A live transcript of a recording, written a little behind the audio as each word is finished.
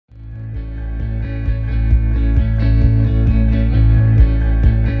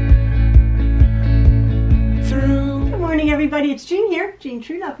there, Jean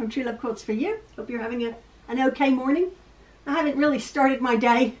Truelove from True Love Quilts for You. Hope you're having an okay morning. I haven't really started my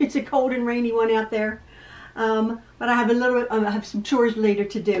day. It's a cold and rainy one out there. But I have I have some chores later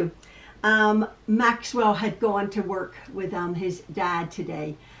to do. Maxwell had gone to work with his dad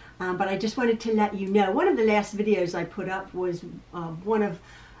today. But I just wanted to let you know, one of the last videos I put up was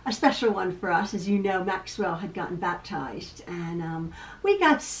a special one for us. As you know, Maxwell had gotten baptized, and we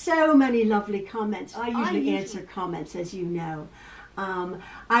got so many lovely comments. I usually answer comments, as you know.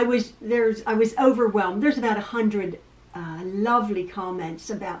 I was overwhelmed. There's about 100 lovely comments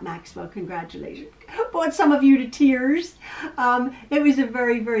about Maxwell. Congratulations. Brought some of you to tears. It was a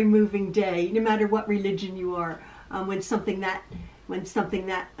very, very moving day, no matter what religion you are, when something that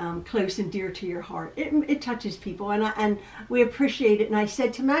close and dear to your heart, it touches people, and we appreciate it. And I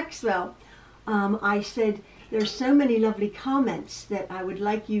said to Maxwell, I said, there's so many lovely comments that I would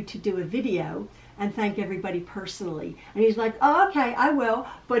like you to do a video and thank everybody personally. And he's like, oh, okay, I will,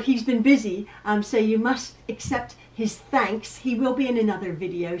 but he's been busy, so you must accept his thanks. He will be in another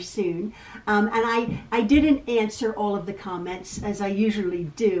video soon. And I didn't answer all of the comments as I usually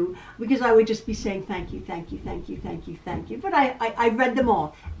do, because I would just be saying thank you, thank you, thank you, thank you, thank you. But I read them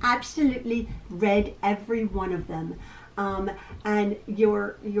all, absolutely read every one of them. And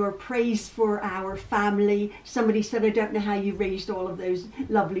your praise for our family. Somebody said, I don't know how you raised all of those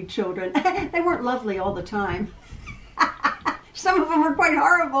lovely children. They weren't lovely all the time. Some of them were quite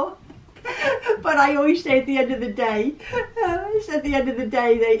horrible. But I always say at the end of the day,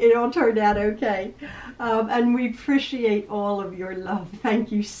 it all turned out okay. And we appreciate all of your love.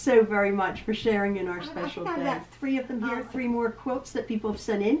 Thank you so very much for sharing in our special day. I've got 3 of them here, 3 more quilts that people have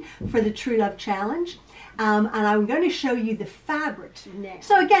sent in for the True Love Challenge. And I'm going to show you the fabrics next.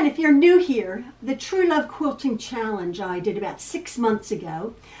 So again, if you're new here, the True Love Quilting Challenge I did about 6 months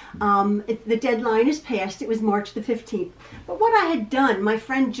ago. The deadline is passed. It was March the 15th. But what I had done, my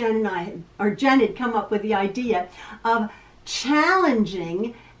friend Jen and Jen had come up with the idea of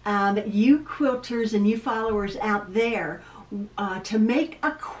challenging you quilters and you followers out there to make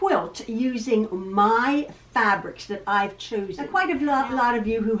a quilt using my fabrics that I've chosen. Now, quite a lot of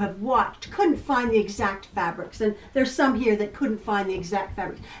you who have watched couldn't find the exact fabrics, and there's some here that couldn't find the exact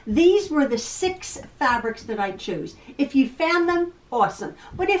fabrics. These were the 6 fabrics that I chose. If you found them, awesome.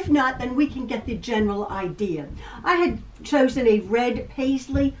 But if not, then we can get the general idea. I had chosen a red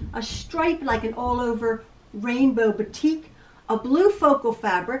paisley, a stripe like an all-over rainbow batik, a blue focal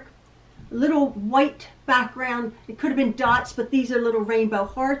fabric, little white background. It could have been dots, but these are little rainbow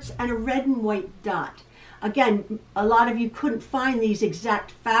hearts, and a red and white dot. Again, a lot of you couldn't find these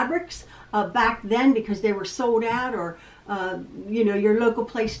exact fabrics back then because they were sold out, or you know, your local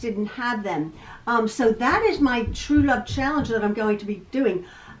place didn't have them. So that is my True Love Challenge that I'm going to be doing.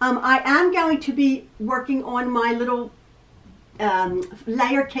 I am going to be working on my little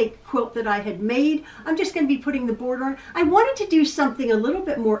layer cake quilt that I had made. I'm just going to be putting the border on. I wanted to do something a little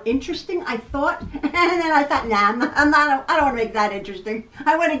bit more interesting, I thought, and then I thought, nah, I don't want to make that interesting.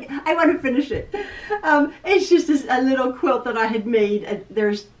 I want to finish it. It's just a little quilt that I had made.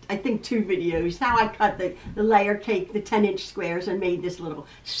 There's, I think, 2 videos, how I cut the layer cake, the 10-inch squares, and made this little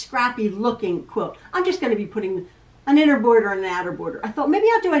scrappy looking quilt. I'm just going to be putting an inner border and an outer border. I thought maybe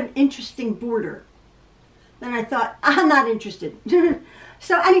I'll do an interesting border. Then I thought, I'm not interested.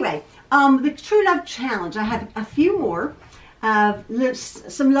 So anyway, the True Love Challenge, I have a few more,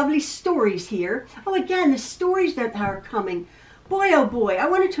 some lovely stories here. Oh, again, the stories that are coming. Boy, oh boy, I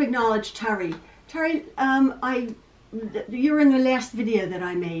wanted to acknowledge Terry. Terry, you were in the last video that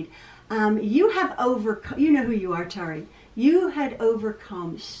I made. You have overcome, you know who you are, Terry. You had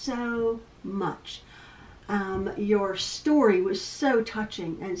overcome so much. Your story was so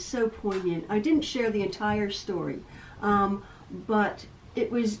touching and so poignant. I didn't share the entire story, but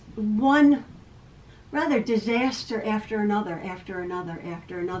it was one rather disaster after another, after another,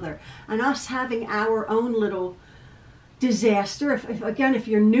 after another. And us having our own little disaster. Again, if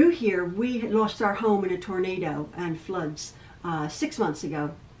you're new here, we lost our home in a tornado and floods 6 months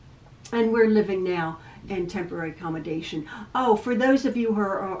ago. And we're living now in temporary accommodation. Oh, for those of you who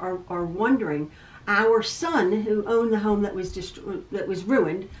are wondering, our son, who owned the home that was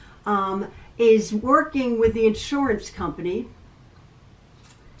ruined, is working with the insurance company,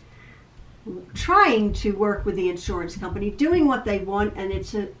 trying to work with the insurance company, doing what they want, and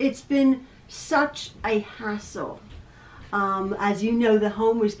it's been such a hassle. As you know, the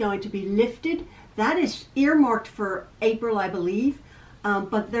home was going to be lifted. That is earmarked for April, I believe,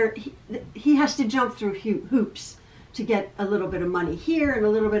 but he has to jump through hoops to get a little bit of money here and a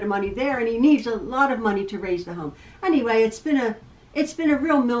little bit of money there, and he needs a lot of money to raise the home. Anyway, it's been a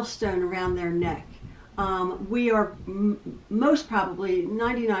real millstone around their neck. we are most probably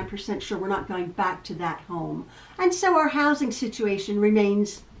 99% sure we're not going back to that home. And so our housing situation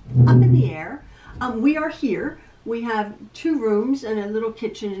remains up in the air. We are here. We have 2 rooms and a little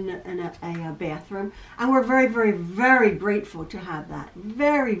kitchen and a bathroom. And we're very, very, very grateful to have that.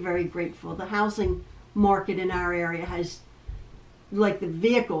 Very, very grateful. The housing market in our area has, like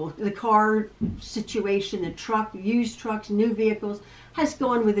the car situation, the used trucks, new vehicles, has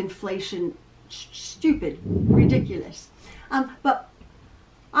gone with inflation. Stupid, ridiculous. But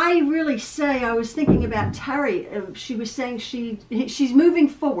I really say, I was thinking about Terry. She was saying she's moving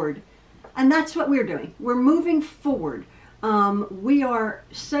forward, and that's what we're doing. We're moving forward. We are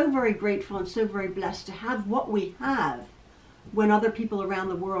so very grateful and so very blessed to have what we have when other people around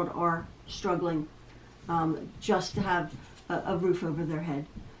the world are struggling just to have a roof over their head.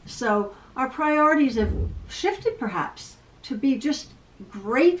 So our priorities have shifted perhaps to be just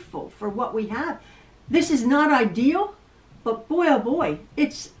grateful for what we have. This is not ideal, but boy oh boy,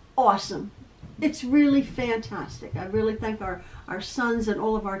 it's awesome. It's really fantastic. I really thank our sons and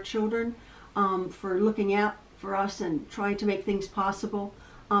all of our children for looking out for us and trying to make things possible.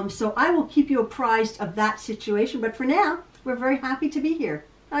 So I will keep you apprised of that situation, but for now, we're very happy to be here.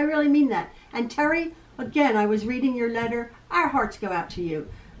 I really mean that. And Terry, again, I was reading your letter. Our hearts go out to you.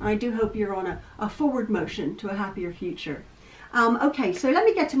 And I do hope you're on a forward motion to a happier future. Okay, so let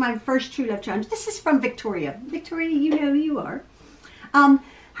me get to my first True Love Challenge. This is from Victoria. Victoria, you know who you are.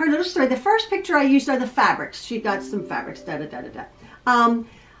 Her little story. The first picture I used are the fabrics. She got some fabrics,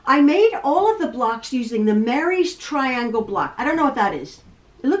 I made all of the blocks using the Mary's triangle block. I don't know what that is.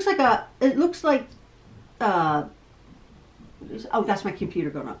 It looks like oh, that's my computer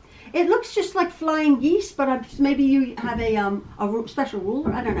going on. It looks just like flying geese, but maybe you have a special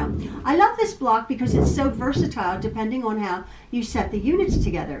ruler. I don't know. I love this block because it's so versatile depending on how you set the units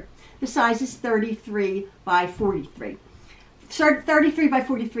together. The size is 33 by 43. So 33 by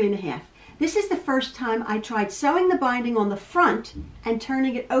 43 and a half. This is the first time I tried sewing the binding on the front and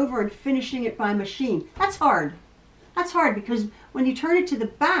turning it over and finishing it by machine. That's hard. That's hard because when you turn it to the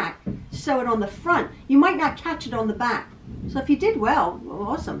back, sew it on the front, you might not catch it on the back. So if you did well,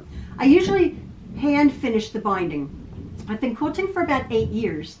 awesome. I usually hand finish the binding. I've been quilting for about 8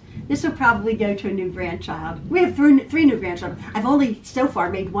 years. This will probably go to a new grandchild. We have three new grandchildren. I've only so far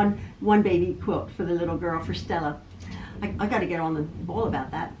made one baby quilt for the little girl, for Stella. I got to get on the ball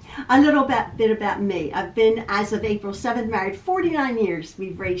about that. A little bit about me. I've been, as of April 7th, married 49 years.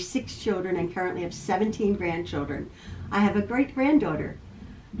 We've raised 6 children and currently have 17 grandchildren. I have a great granddaughter.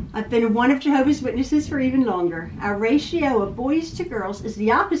 I've been one of Jehovah's Witnesses for even longer. Our ratio of boys to girls is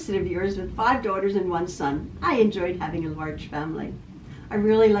the opposite of yours, with 5 daughters and 1 son. I enjoyed having a large family. I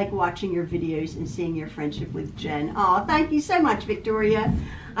really like watching your videos and seeing your friendship with Jen. Oh, thank you so much, Victoria.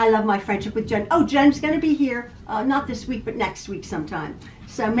 I love my friendship with Jen. Oh, Jen's going to be here, not this week, but next week sometime.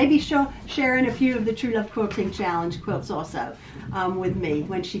 So maybe she'll share in a few of the True Love Quilting Challenge quilts also with me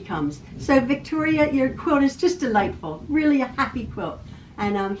when she comes. So Victoria, your quilt is just delightful. Really a happy quilt.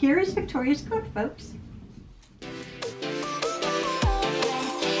 And here is Victoria's quilt, folks.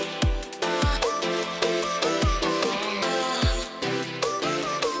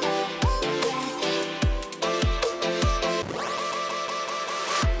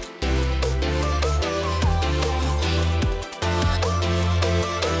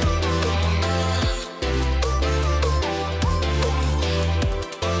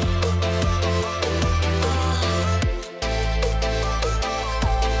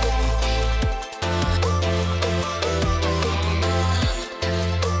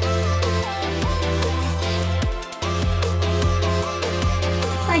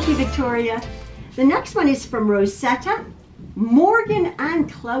 Thank you, Victoria. The next one is from Rosetta, Morgan,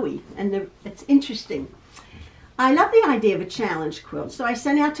 and Chloe, and it's interesting. I love the idea of a challenge quilt, so I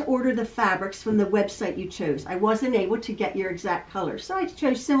sent out to order the fabrics from the website you chose. I wasn't able to get your exact color, so I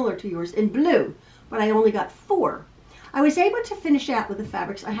chose similar to yours in blue, but I only got 4. I was able to finish out with the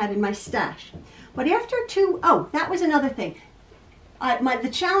fabrics I had in my stash, but after that was another thing. The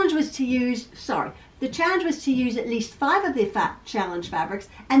challenge was to use, at least 5 of the challenge fabrics,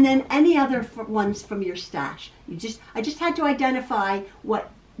 and then any other ones from your stash. I just had to identify what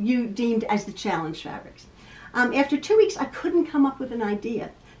you deemed as the challenge fabrics. After 2 weeks, I couldn't come up with an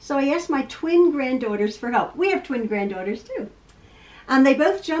idea, so I asked my twin granddaughters for help. We have twin granddaughters too. They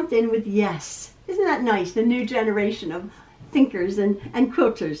both jumped in with yes. Isn't that nice, the new generation of thinkers and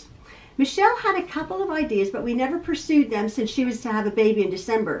quilters? Michelle had a couple of ideas, but we never pursued them since she was to have a baby in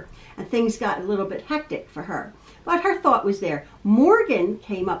December, and things got a little bit hectic for her. But her thought was there. Morgan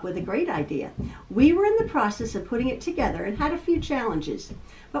came up with a great idea. We were in the process of putting it together and had a few challenges,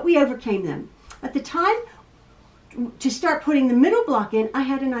 but we overcame them. At the time to start putting the middle block in, I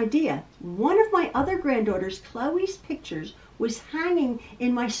had an idea. One of my other granddaughters, Chloe's pictures, was hanging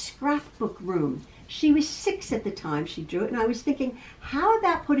in my scrapbook room. She was 6 at the time she drew it, and I was thinking, how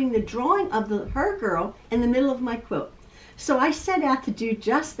about putting the drawing of her girl in the middle of my quilt? So I set out to do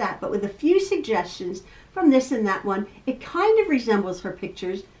just that, but with a few suggestions from this and that one. It kind of resembles her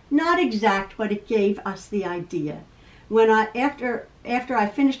pictures, not exact, but it gave us the idea. After I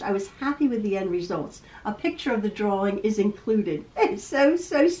finished, I was happy with the end results. A picture of the drawing is included. It's so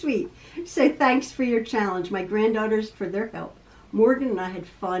sweet. So thanks for your challenge, my granddaughters, for their help. Morgan and I had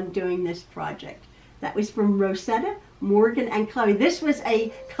fun doing this project. That was from Rosetta, Morgan, and Chloe. This was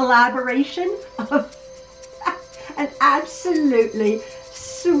a collaboration of an absolutely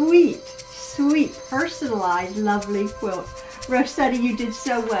sweet, personalized, lovely quilt. Rosetta, you did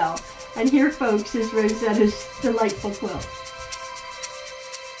so well. And here, folks, is Rosetta's delightful quilt.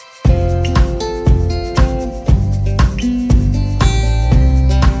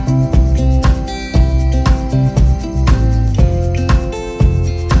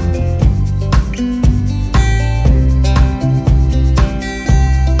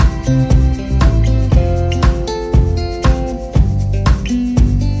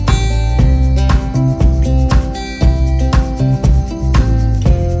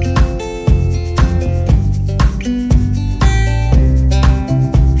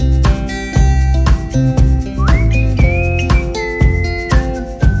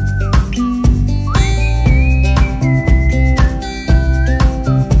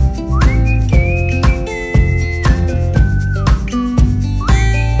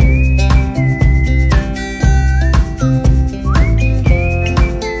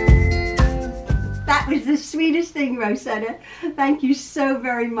 Rosetta, thank you so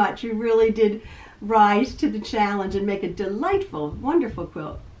very much. You really did rise to the challenge and make a delightful, wonderful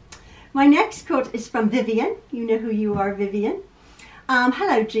quilt. My next quilt is from Vivian. You know who you are, Vivian.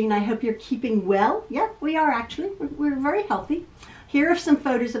 Hello, Jean. I hope you're keeping well. Yep, we are actually. We're very healthy. Here are some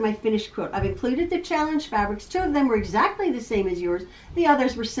photos of my finished quilt. I've included the challenge fabrics. 2 of them were exactly the same as yours. The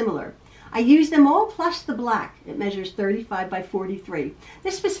others were similar. I used them all plus the black. It measures 35 by 43.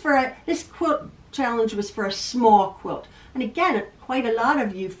 This quilt challenge was for a small quilt. And again, quite a lot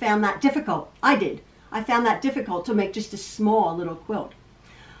of you found that difficult. I did. I found that difficult to make just a small little quilt.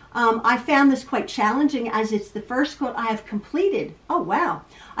 I found this quite challenging as it's the first quilt I have completed. Oh wow.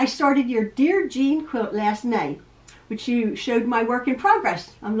 I started your Dear Jean quilt last May, which you showed my work in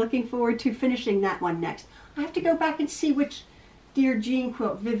progress. I'm looking forward to finishing that one next. I have to go back and see which Dear Jean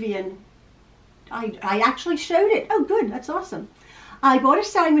quilt Vivian, I actually showed it. Oh good, that's awesome. I bought a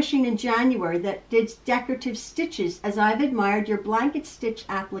sewing machine in January that did decorative stitches as I've admired your blanket stitch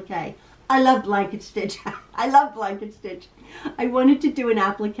applique. I love blanket stitch. I love blanket stitch. I wanted to do an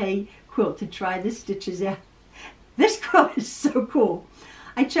applique quilt to try the stitches out. This quilt is so cool.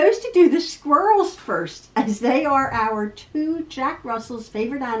 I chose to do the squirrels first as they are our 2 Jack Russell's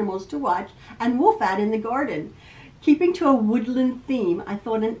favorite animals to watch and wolf at in the garden. Keeping to a woodland theme, I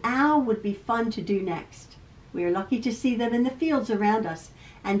thought an owl would be fun to do next. We are lucky to see them in the fields around us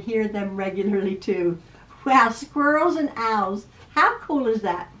and hear them regularly too. Wow, squirrels and owls. How cool is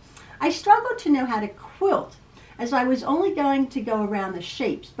that? I struggled to know how to quilt as I was only going to go around the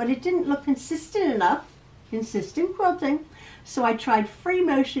shapes, but it didn't look consistent enough, consistent quilting, so I tried free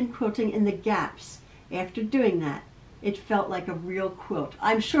motion quilting in the gaps. After doing that, it felt like a real quilt.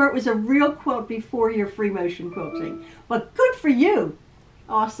 I'm sure it was a real quilt before your free motion quilting, but good for you.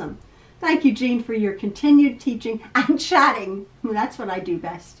 Awesome. Thank you, Jean, for your continued teaching and chatting. That's what I do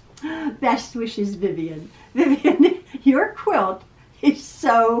best. Best wishes, Vivian. Vivian, your quilt is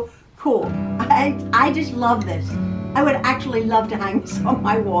so cool. I just love this. I would actually love to hang this on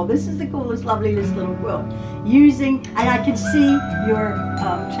my wall. This is the coolest, loveliest little quilt. And I can see your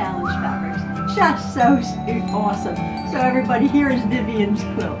challenge fabrics. Just so awesome. So everybody, here is Vivian's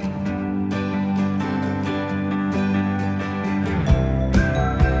quilt.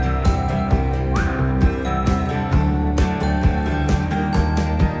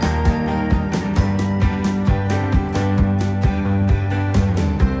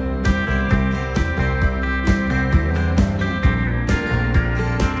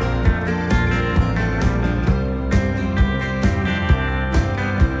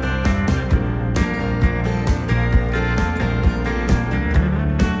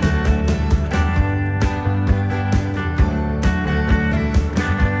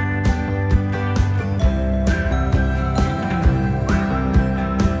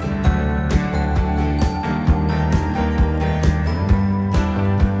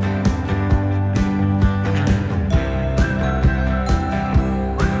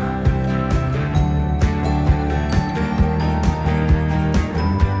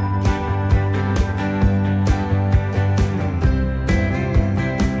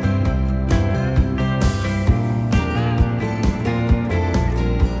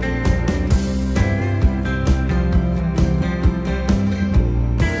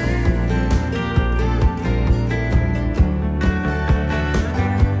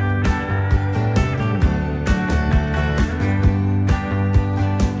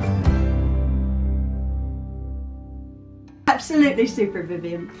 super,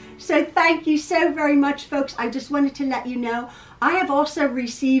 Vivian. So thank you so very much, folks. I just wanted to let you know, I have also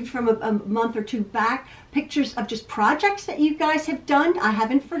received from a month or two back pictures of just projects that you guys have done. I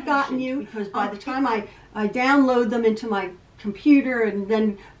haven't forgotten you, because by the time I download them into my computer and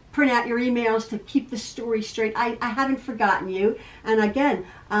then print out your emails to keep the story straight, I haven't forgotten you. And again,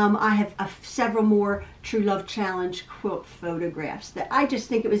 I have several more True Love Challenge quilt photographs that I just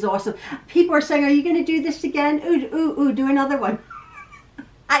think it was awesome. People are saying, are you going to do this again? Ooh, do another one.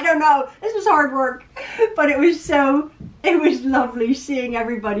 I don't know. This was hard work, but it was lovely seeing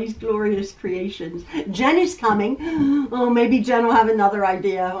everybody's glorious creations. Jen is coming. Oh, maybe Jen will have another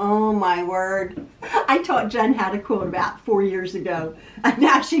idea. Oh my word. I taught Jen how to quilt about 4 years ago, and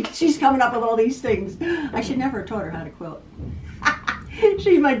now she's coming up with all these things. I should never have taught her how to quilt.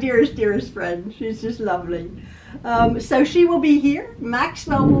 She's my dearest friend. She's just lovely. So she will be here.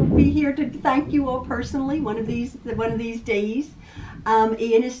 Maxwell will be here to thank you all personally one of these days.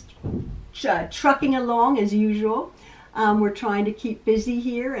 Ian is trucking along as usual. We're trying to keep busy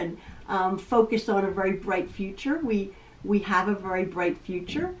here and focus on a very bright future. We have a very bright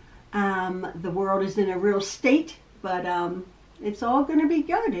future. The world is in a real state, but it's all going to be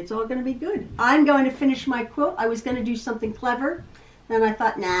good. It's all going to be good. I'm going to finish my quilt. I was going to do something clever. Then I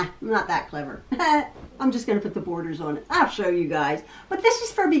thought, nah, I'm not that clever. I'm just going to put the borders on it. I'll show you guys. But this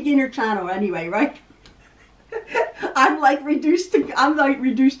is for beginner channel anyway, right? I'm like reduced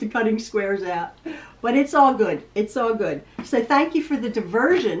to cutting squares out. But it's all good. It's all good. So thank you for the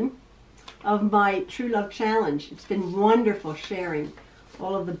diversion of my True Love Challenge. It's been wonderful sharing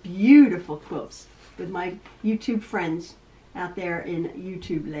all of the beautiful quilts with my YouTube friends out there in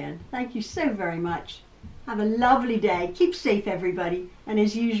YouTube land. Thank you so very much. Have a lovely day. Keep safe, everybody. And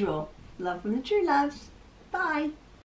as usual, love from the True Loves. Bye.